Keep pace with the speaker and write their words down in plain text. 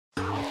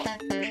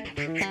Hello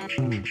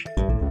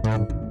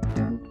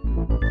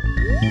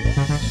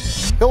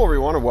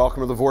everyone and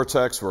welcome to the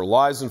Vortex, where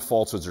lies and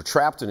falsehoods are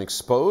trapped and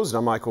exposed.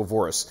 I'm Michael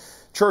Voris.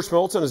 Church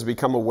Militant has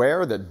become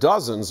aware that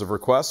dozens of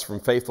requests from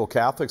faithful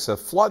Catholics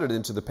have flooded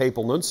into the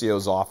papal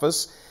nuncio's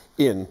office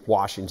in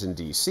Washington,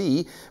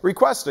 D.C.,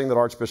 requesting that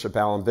Archbishop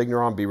Alan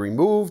Vigneron be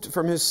removed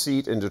from his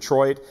seat in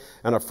Detroit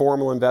and a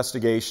formal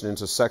investigation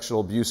into sexual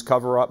abuse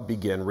cover-up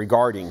begin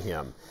regarding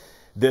him.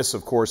 This,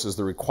 of course, is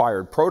the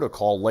required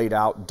protocol laid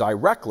out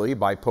directly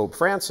by Pope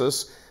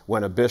Francis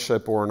when a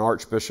bishop or an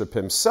archbishop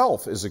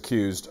himself is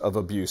accused of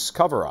abuse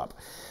cover-up.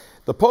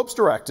 The Pope's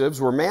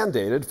directives were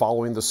mandated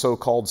following the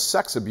so-called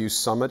sex abuse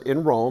summit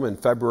in Rome in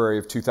February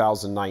of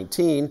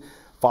 2019,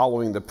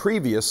 following the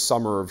previous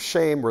Summer of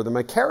Shame, where the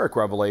McCarrick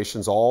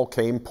revelations all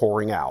came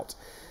pouring out.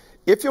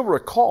 If you'll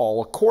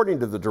recall,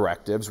 according to the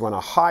directives, when a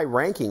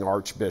high-ranking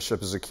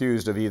archbishop is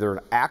accused of either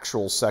an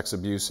actual sex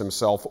abuse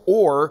himself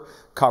or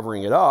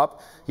covering it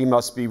up, he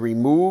must be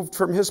removed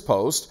from his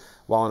post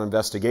while an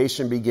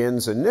investigation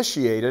begins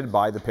initiated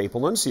by the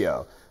papal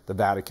nuncio, the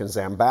Vatican's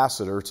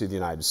ambassador to the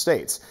United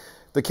States.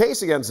 The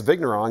case against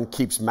Vigneron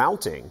keeps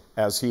mounting,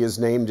 as he is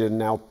named in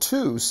now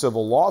 2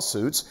 civil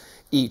lawsuits,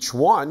 each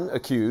one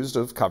accused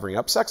of covering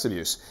up sex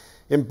abuse.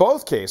 In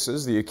both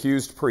cases, the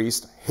accused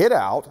priest hid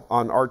out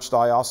on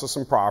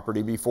archdiocesan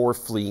property before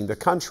fleeing the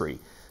country.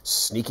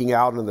 Sneaking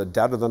out in the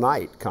dead of the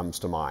night comes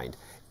to mind.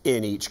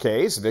 In each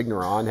case,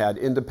 Vigneron had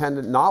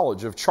independent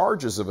knowledge of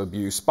charges of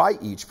abuse by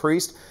each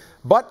priest,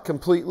 but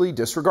completely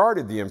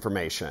disregarded the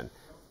information.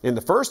 In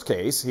the first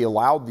case, he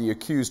allowed the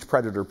accused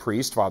predator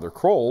priest, Father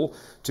Kroll,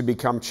 to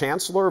become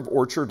chancellor of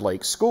Orchard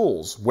Lake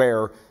Schools,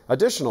 where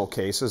additional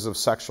cases of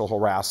sexual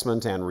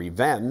harassment and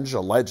revenge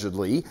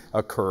allegedly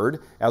occurred,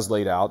 as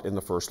laid out in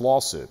the first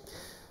lawsuit.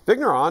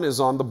 Vigneron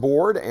is on the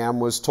board and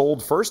was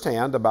told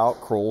firsthand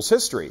about Kroll's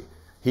history.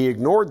 He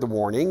ignored the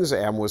warnings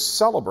and was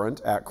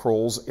celebrant at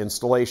Kroll's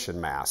installation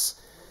mass.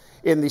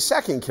 In the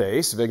second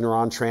case,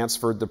 Vigneron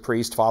transferred the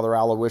priest, Father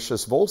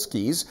Aloysius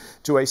Volskis,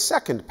 to a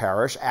second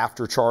parish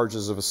after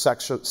charges of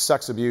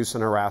sex abuse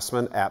and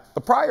harassment at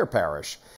the prior parish.